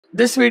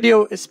This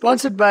video is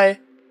sponsored by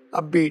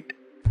Uppbeat.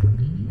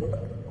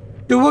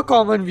 To a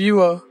common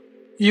viewer,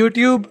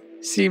 YouTube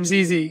seems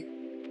easy.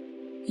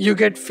 You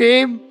get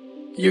fame,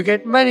 you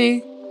get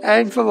money,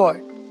 and for what?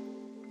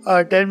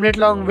 A 10-minute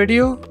long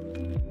video?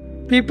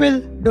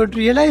 People don't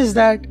realize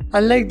that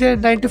unlike their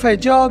 9-to-5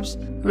 jobs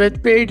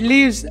with paid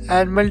leaves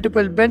and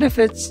multiple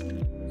benefits,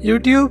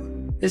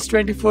 YouTube is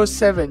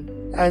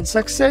 24/7 and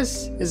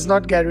success is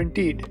not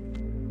guaranteed.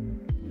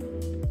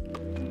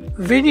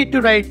 We need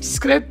to write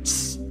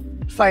scripts,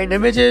 find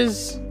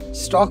images,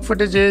 stock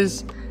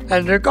footages,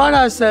 and record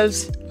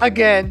ourselves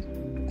again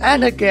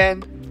and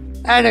again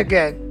and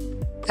again,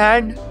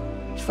 and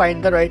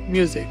find the right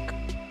music.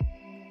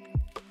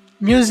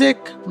 Music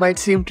might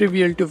seem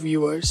trivial to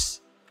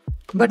viewers,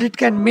 but it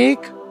can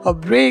make or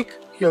break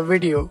your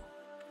video.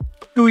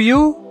 To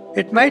you,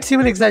 it might seem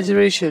an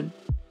exaggeration,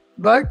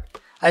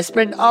 but I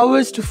spend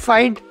hours to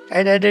find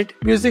and edit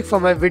music for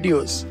my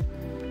videos.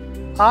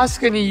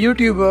 Ask any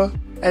YouTuber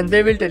and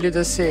they will tell you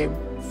the same.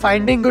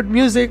 Finding good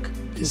music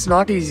is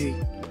not easy,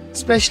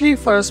 especially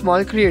for a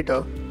small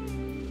creator.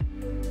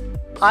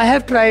 I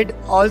have tried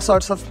all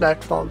sorts of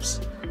platforms.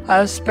 I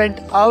have spent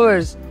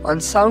hours on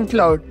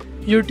SoundCloud,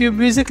 YouTube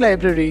Music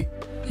Library,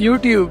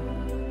 YouTube,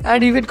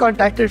 and even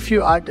contacted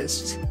few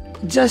artists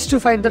just to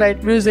find the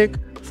right music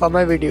for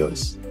my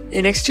videos,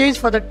 in exchange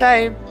for the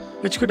time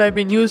which could have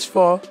been used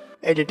for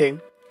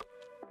editing.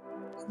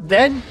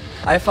 Then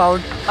I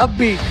found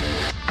Uppbeat.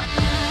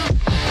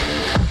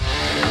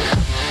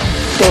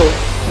 So,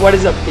 what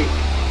is Uppbeat?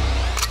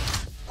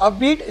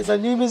 Uppbeat is a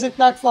new music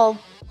platform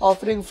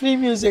offering free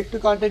music to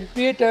content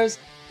creators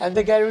and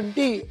the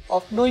guarantee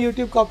of no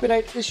YouTube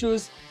copyright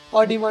issues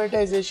or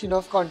demonetization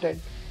of content.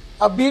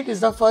 Uppbeat is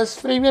the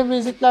first freemium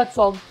music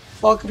platform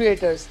for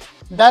creators.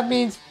 That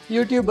means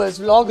YouTubers,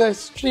 vloggers,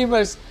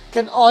 streamers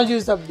can all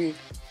use Uppbeat.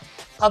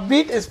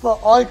 Uppbeat is for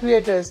all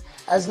creators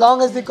as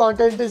long as the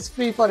content is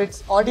free for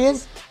its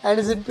audience and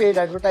isn't paid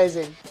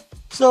advertising.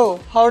 So,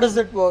 how does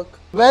it work?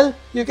 Well,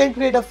 you can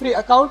create a free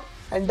account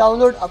and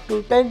download up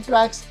to 10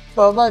 tracks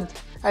per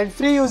month, and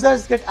free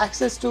users get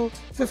access to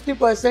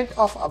 50%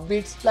 of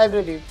Uppbeat's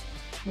library.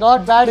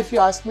 Not bad if you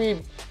ask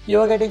me, you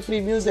are getting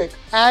free music.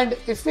 And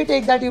if we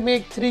take that you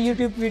make 3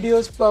 YouTube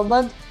videos per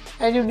month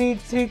and you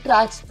need 3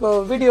 tracks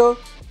per video,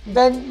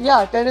 then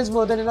yeah, 10 is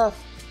more than enough.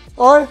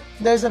 Or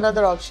there's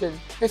another option.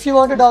 If you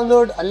want to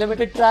download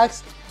unlimited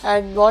tracks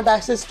and want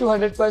access to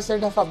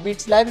 100% of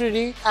Uppbeat's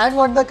library and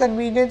want the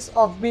convenience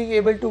of being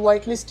able to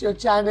whitelist your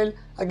channel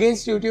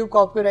against YouTube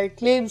copyright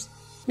claims,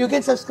 you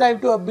can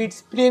subscribe to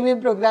Uppbeat's premium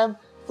program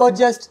for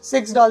just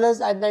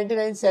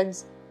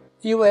 $6.99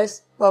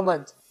 US per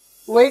month.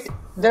 Wait,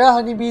 there are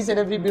honeybees in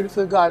every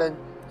beautiful garden,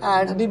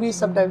 and honeybees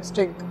sometimes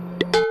stink.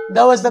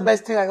 That was the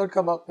best thing I could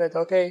come up with,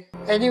 okay?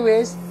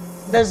 Anyways,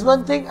 there's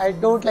one thing I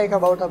don't like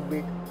about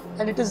Uppbeat,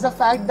 and it is the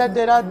fact that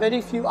there are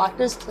very few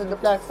artists in the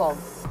platform.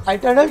 I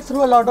tunneled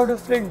through a lot of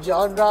different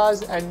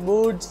genres and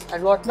moods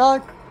and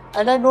whatnot,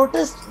 and I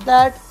noticed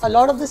that a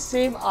lot of the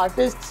same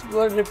artists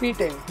were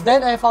repeating.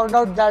 Then I found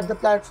out that the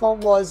platform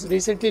was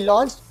recently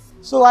launched,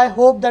 so I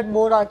hope that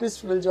more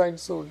artists will join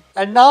soon.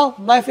 And now,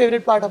 my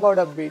favorite part about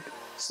Uppbeat.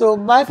 So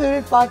my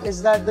favorite part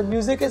is that the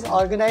music is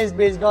organized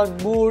based on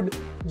mood,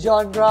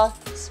 genre,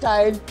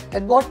 style,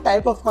 and what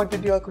type of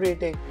content you are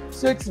creating.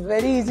 So it's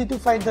very easy to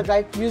find the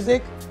right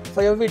music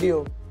for your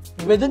video.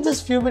 Within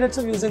just few minutes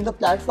of using the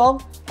platform,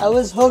 I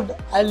was hooked.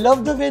 I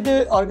loved the way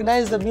they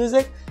organized the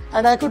music,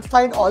 and I could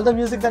find all the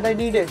music that I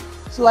needed.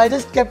 So I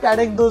just kept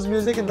adding those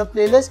music in the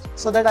playlist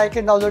so that I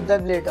can download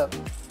them later.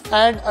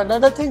 And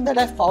another thing that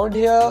I found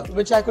here,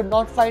 which I could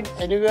not find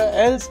anywhere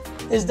else,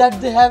 is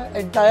that they have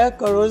entire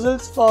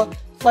carousels for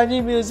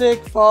funny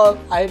music, for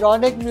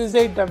ironic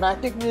music,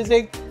 dramatic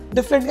music,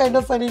 different kind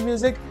of funny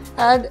music,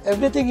 and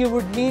everything you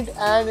would need,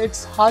 and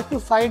it's hard to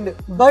find.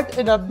 But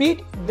in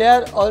Uppbeat, they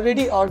are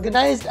already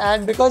organized,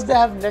 and because they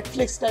have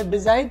Netflix type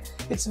design,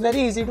 it's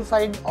very easy to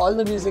find all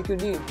the music you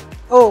need.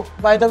 Oh,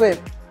 by the way,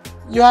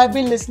 you have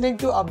been listening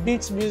to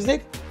Uppbeat's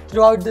music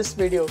throughout this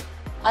video.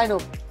 I know,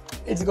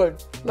 it's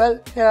good. Well,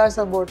 here are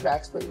some more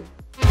tracks for you.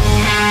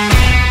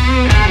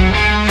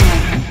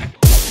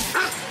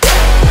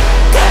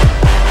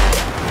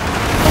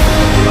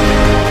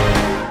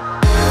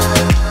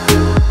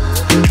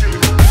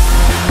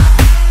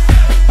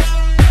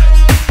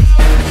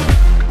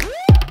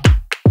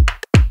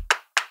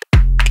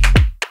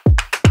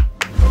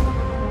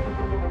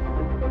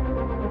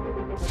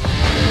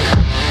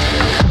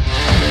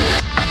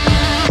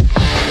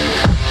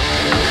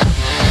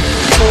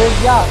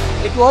 Yeah,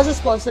 it was a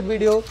sponsored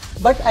video,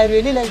 but I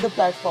really like the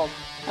platform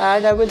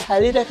and I will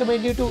highly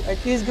recommend you to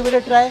at least give it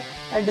a try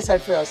and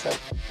decide for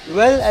yourself.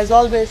 Well, as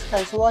always,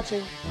 thanks for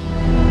watching.